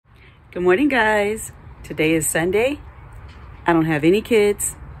Good morning, guys. Today is Sunday. I don't have any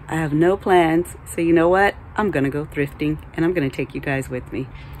kids. I have no plans. So you know what? I'm gonna go thrifting and I'm gonna take you guys with me.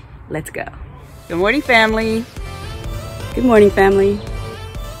 Let's go. Good morning, family. Good morning, family.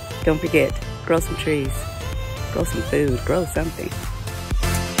 Don't forget, grow some trees, grow some food, grow something.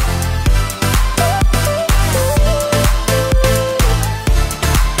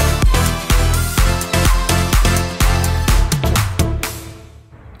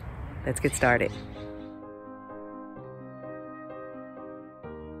 Let's get started.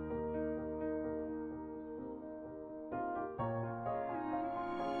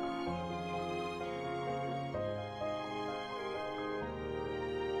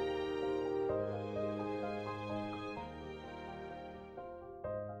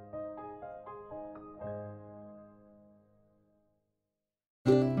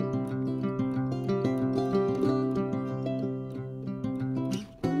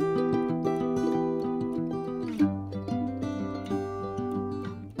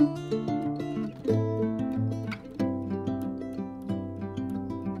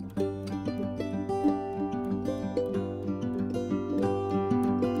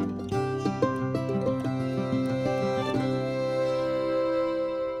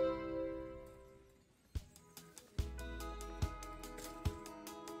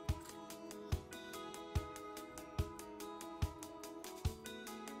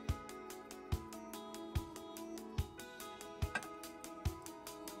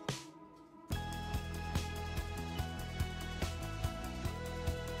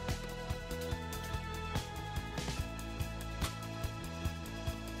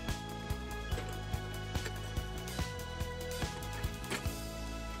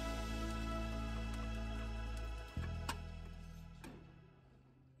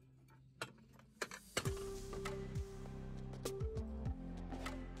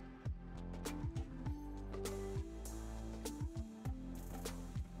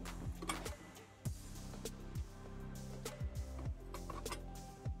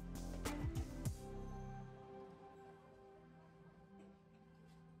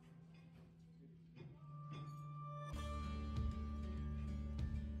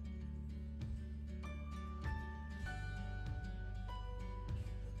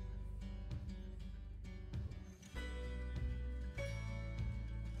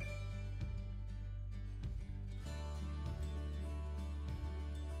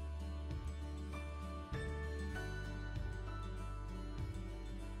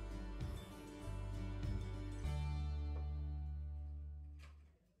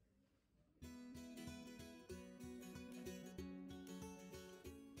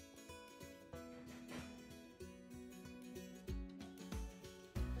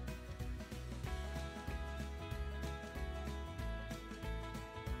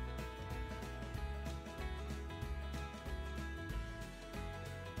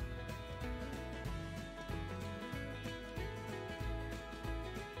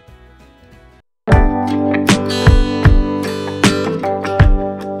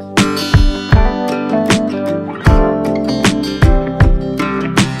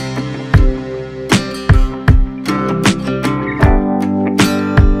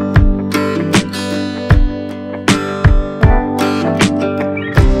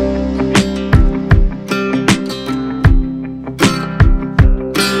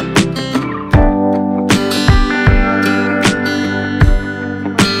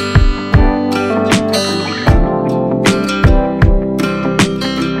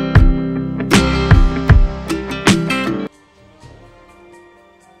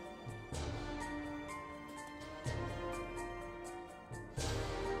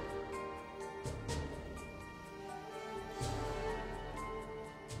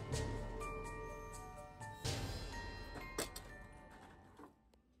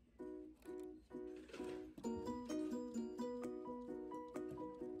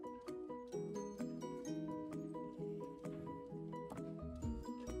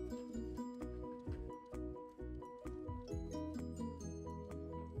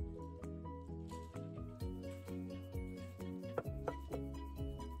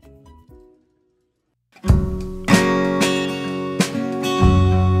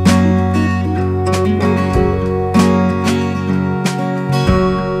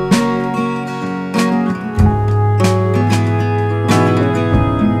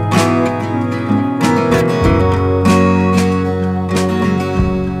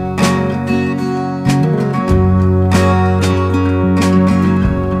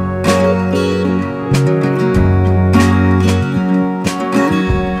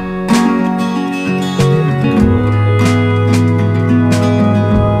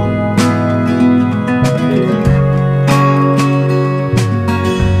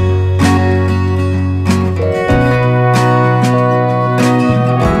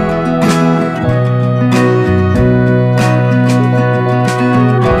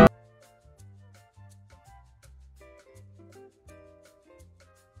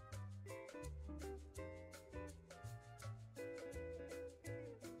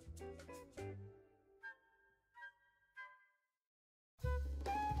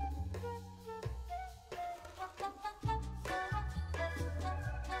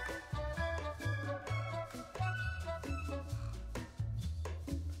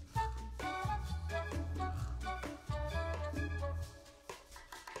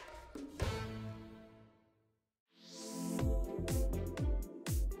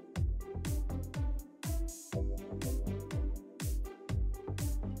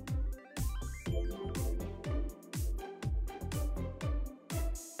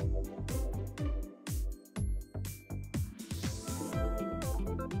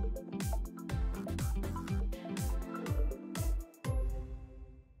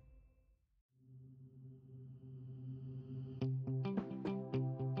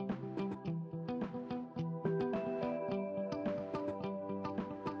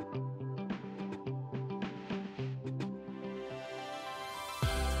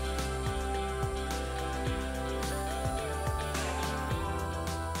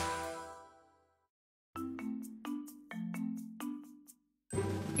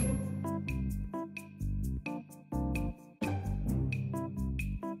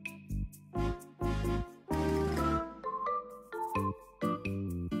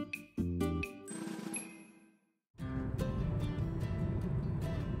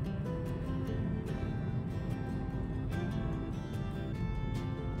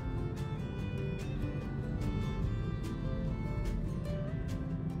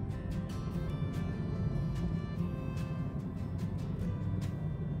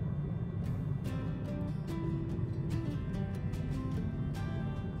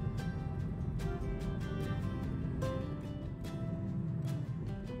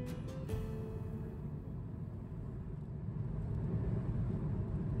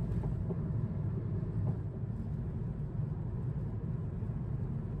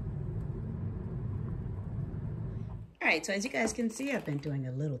 right, so as you guys can see, I've been doing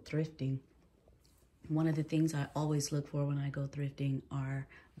a little thrifting. One of the things I always look for when I go thrifting are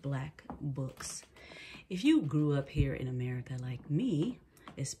black books. If you grew up here in America like me,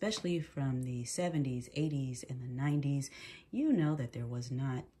 especially from the 70s, 80s, and the 90s, you know that there was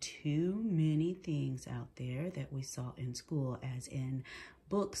not too many things out there that we saw in school, as in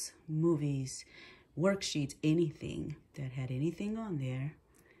books, movies, worksheets, anything that had anything on there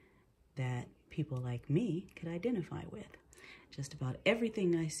that people like me could identify with. Just about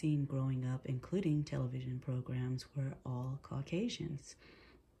everything I seen growing up, including television programs, were all Caucasians.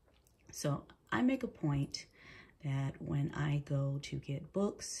 So I make a point that when I go to get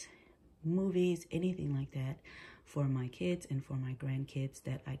books, movies, anything like that for my kids and for my grandkids,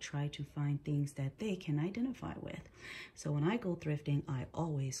 that I try to find things that they can identify with. So when I go thrifting, I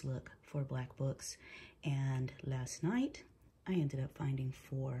always look for black books. And last night, I ended up finding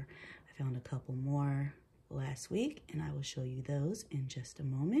 4. I found a couple more last week, and I will show you those in just a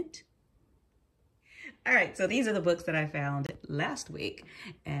moment. All right, so these are the books that I found last week,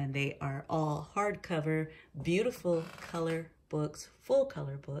 and they are all hardcover, beautiful color books, full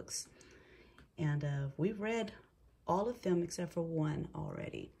color books. And we've read all of them except for one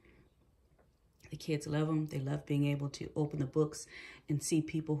already. The kids love them. They love being able to open the books and see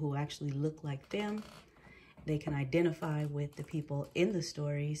people who actually look like them. They can identify with the people in the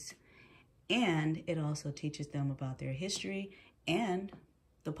stories, and it also teaches them about their history and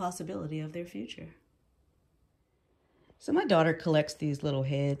the possibility of their future. So my daughter collects these little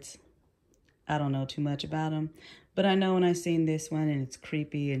heads. I don't know too much about them, but I know when I seen this one and it's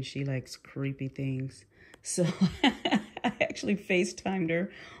creepy and she likes creepy things. So I actually FaceTimed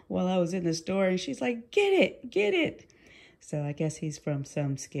her while I was in the store and she's like, get it, get it. So I guess he's from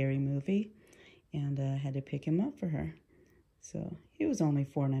some scary movie, and I had to pick him up for her. So he was only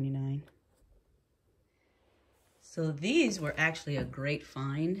 $4.99. So these were actually a great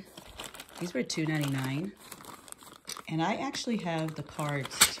find. These were $2.99. And I actually have the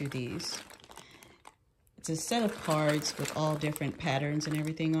cards to these. It's a set of cards with all different patterns and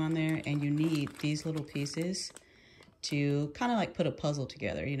everything on there. And you need these little pieces to kind of like put a puzzle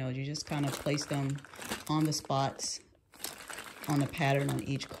together. You know, you just kind of place them on the spots on the pattern on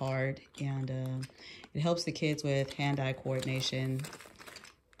each card. And it helps the kids with hand-eye coordination.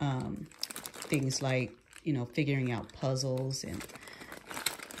 Things like, you know, figuring out puzzles and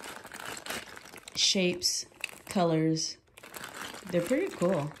shapes, colors. They're pretty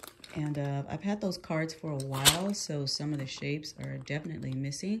cool. And I've had those cards for a while, so some of the shapes are definitely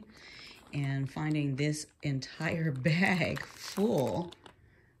missing. And finding this entire bag full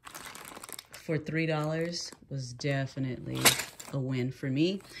for $3 was definitely a win for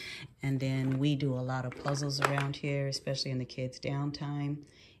me. And then we do a lot of puzzles around here, especially in the kids' downtime.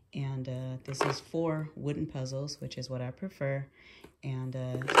 And this is 4 wooden puzzles, which is what I prefer. And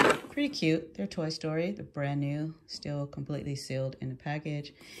pretty cute. They're Toy Story. They're brand new, still completely sealed in the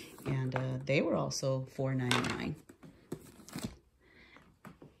package. And they were also $4.99.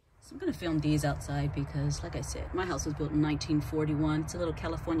 So I'm going to film these outside because, like I said, my house was built in 1941. It's a little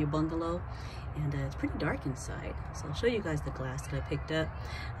California bungalow, and it's pretty dark inside. So I'll show you guys the glass that I picked up.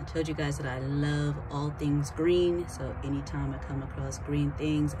 I told you guys that I love all things green, so anytime I come across green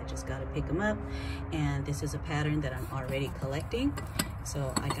things, I just got to pick them up. And this is a pattern that I'm already collecting.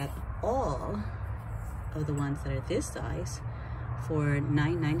 So I got all of the ones that are this size for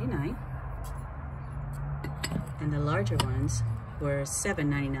 $9.99, and the larger ones were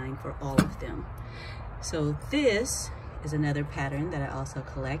 $7.99 for all of them. So this is another pattern that I also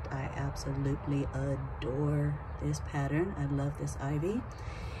collect. I absolutely adore this pattern. I love this ivy.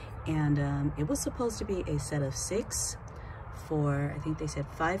 And it was supposed to be a set of 6 for, I think they said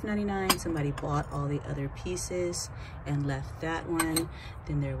 $5.99. Somebody bought all the other pieces and left that one.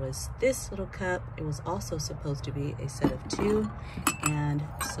 Then there was this little cup. It was also supposed to be a set of 2, and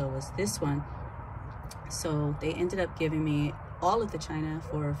so was this one. So they ended up giving me all of the china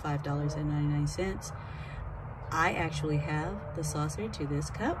for $5.99. I actually have the saucer to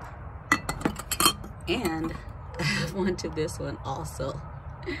this cup, and I have one to this one also.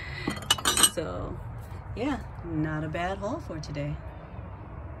 So yeah, not a bad haul for today.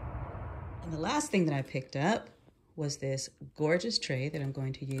 And the last thing that I picked up was this gorgeous tray that I'm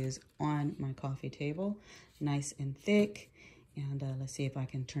going to use on my coffee table. Nice and thick. And let's see if I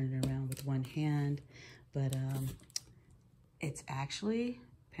can turn it around with one hand. But it's actually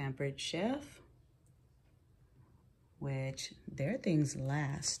Pampered Chef, which their things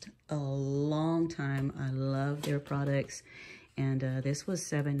last a long time. I love their products. And this was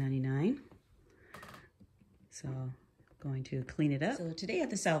 $7.99. So going to clean it up. So today at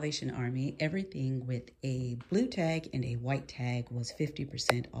the Salvation Army, everything with a blue tag and a white tag was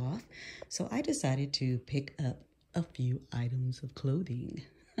 50% off. So I decided to pick up a few items of clothing.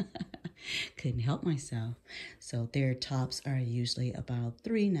 Couldn't help myself. So their tops are usually about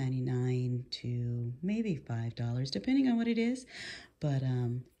 $3.99 to maybe $5, depending on what it is. But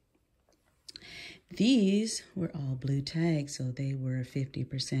these were all blue tags, so they were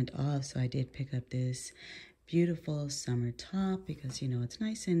 50% off. So I did pick up this beautiful summer top because, you know, it's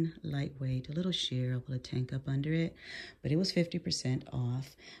nice and lightweight, a little sheer. I'll put a tank up under it, but it was 50%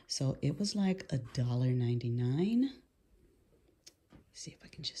 off. So it was like $1.99. See if I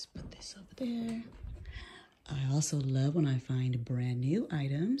can just put this over there. I also love when I find brand new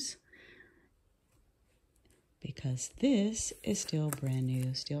items because this is still brand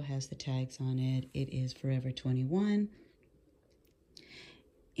new, still has the tags on it. It is Forever 21.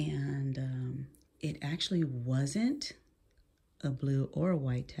 And it actually wasn't a blue or a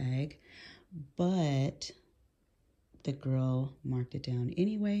white tag, but the girl marked it down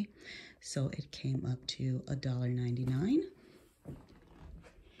anyway. So it came up to $1.99.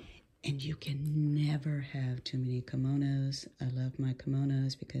 And you can never have too many kimonos. I love my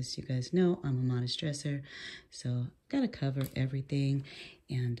kimonos because you guys know I'm a modest dresser. So gotta cover everything.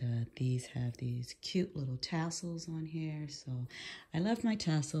 And these have these cute little tassels on here. So I love my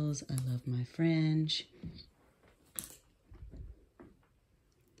tassels. I love my fringe.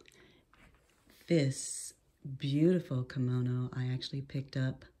 This beautiful kimono I actually picked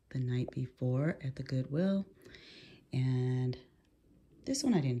up the night before at the Goodwill. And this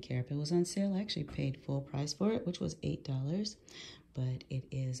one I didn't care if it was on sale. I actually paid full price for it, which was $8, but it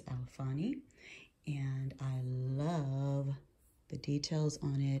is Alfani, and I love the details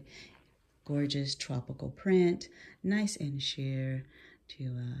on it. Gorgeous tropical print, nice and sheer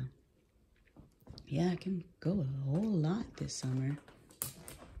to, yeah, I can go a whole lot this summer.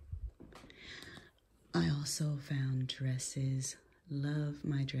 I also found dresses. Love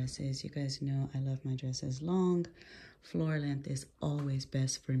my dresses. You guys know I love my dresses long. Floor length is always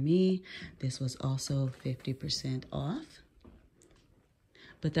best for me. This was also 50% off.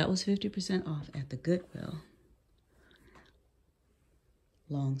 But that was 50% off at the Goodwill.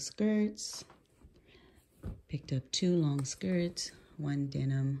 Long skirts. Picked up 2 long skirts. 1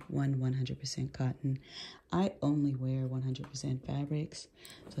 denim, 1 100% cotton. I only wear 100% fabrics.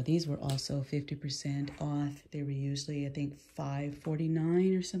 So these were also 50% off. They were usually, I think,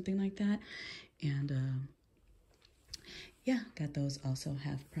 $5.49 or something like that. And yeah, got those also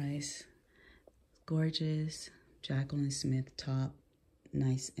half price. Gorgeous Jacqueline Smith top,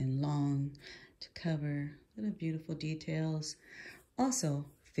 nice and long to cover. Look at the beautiful details. Also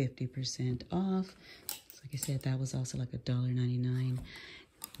 50% off. So like I said, that was also like $1.99.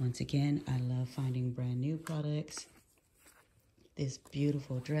 Once again, I love finding brand new products. This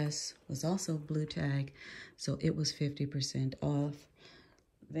beautiful dress was also blue tag, so it was 50% off.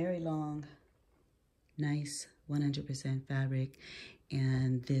 Very long, nice 100% fabric,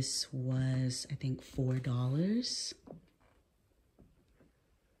 and this was, I think, $4.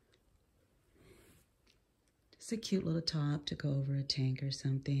 Just a cute little top to go over a tank or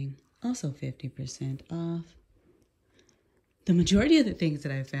something. Also 50% off. The majority of the things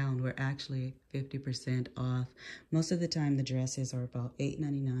that I found were actually 50% off. Most of the time, the dresses are about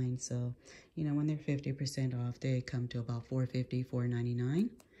 $8.99. So, you know, when they're 50% off, they come to about $4.50, $4.99.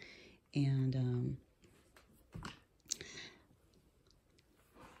 And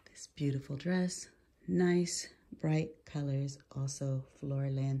this beautiful dress, nice, bright colors, also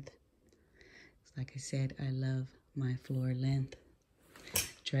floor length. Like I said, I love my floor length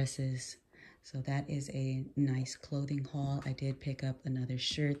dresses. So that is a nice clothing haul. I did pick up another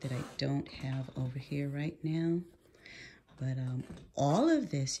shirt that I don't have over here right now. But all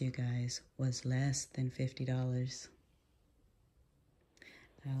of this, you guys, was less than $50.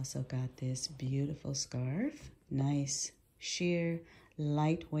 I also got this beautiful scarf. Nice, sheer,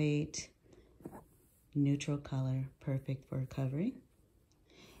 lightweight, neutral color, perfect for covering.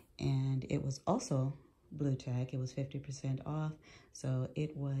 And it was also blue tag. It was 50% off, so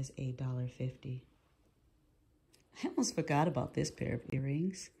it was $1.50. I almost forgot about this pair of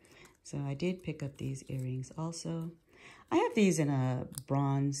earrings. So I did pick up these earrings also. I have these in a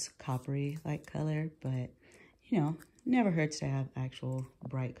bronze coppery like color, but you know, never hurts to have actual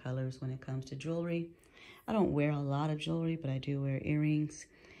bright colors when it comes to jewelry. I don't wear a lot of jewelry, but I do wear earrings.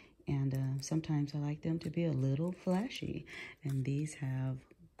 And sometimes I like them to be a little flashy. And these have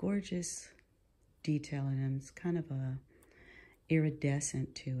gorgeous detail in them. It's kind of a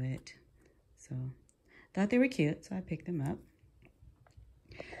iridescent to it. So thought they were cute, so I picked them up.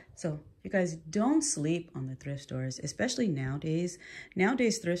 So you guys, don't sleep on the thrift stores, especially nowadays.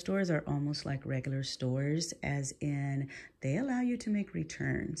 Nowadays, thrift stores are almost like regular stores, as in they allow you to make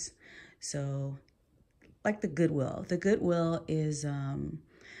returns. So like the Goodwill. The Goodwill is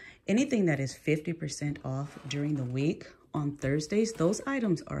anything that is 50% off during the week on Thursdays. Those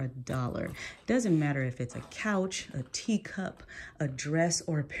items are $1. Doesn't matter if it's a couch, a teacup, a dress,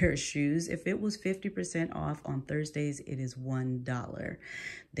 or a pair of shoes. If it was 50% off on Thursdays, it is $1.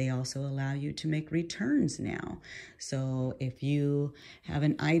 They also allow you to make returns now. So if you have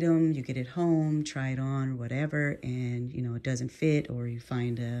an item, you get it home, try it on, or whatever, and it doesn't fit, or you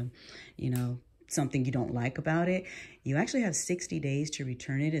find a, something you don't like about it, you actually have 60 days to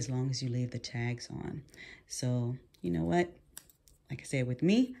return it as long as you leave the tags on. So, you know what? Like I said, with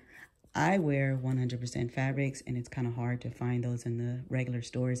me, I wear 100% fabrics, and it's kind of hard to find those in the regular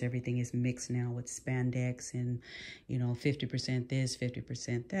stores. Everything is mixed now with spandex and, 50% this,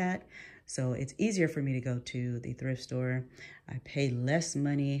 50% that. So it's easier for me to go to the thrift store. I pay less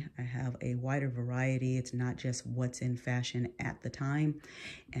money. I have a wider variety. It's not just what's in fashion at the time.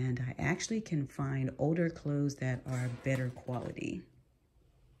 And I actually can find older clothes that are better quality.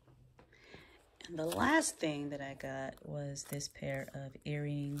 And the last thing that I got was this pair of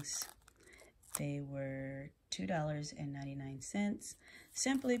earrings. They were $2.99,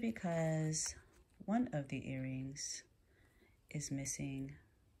 simply because one of the earrings is missing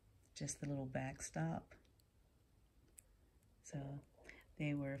just the little backstop. So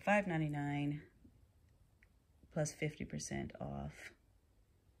they were $5.99 plus 50% off.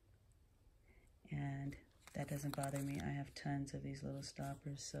 And that doesn't bother me. I have tons of these little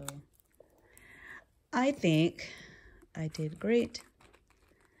stoppers, so I think I did great.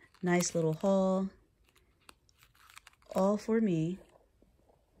 Nice little haul, all for me.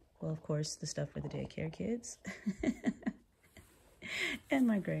 Well, of course, the stuff for the daycare kids and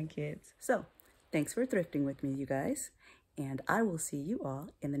my grandkids. So, thanks for thrifting with me, you guys, and I will see you all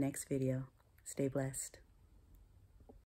in the next video. Stay blessed.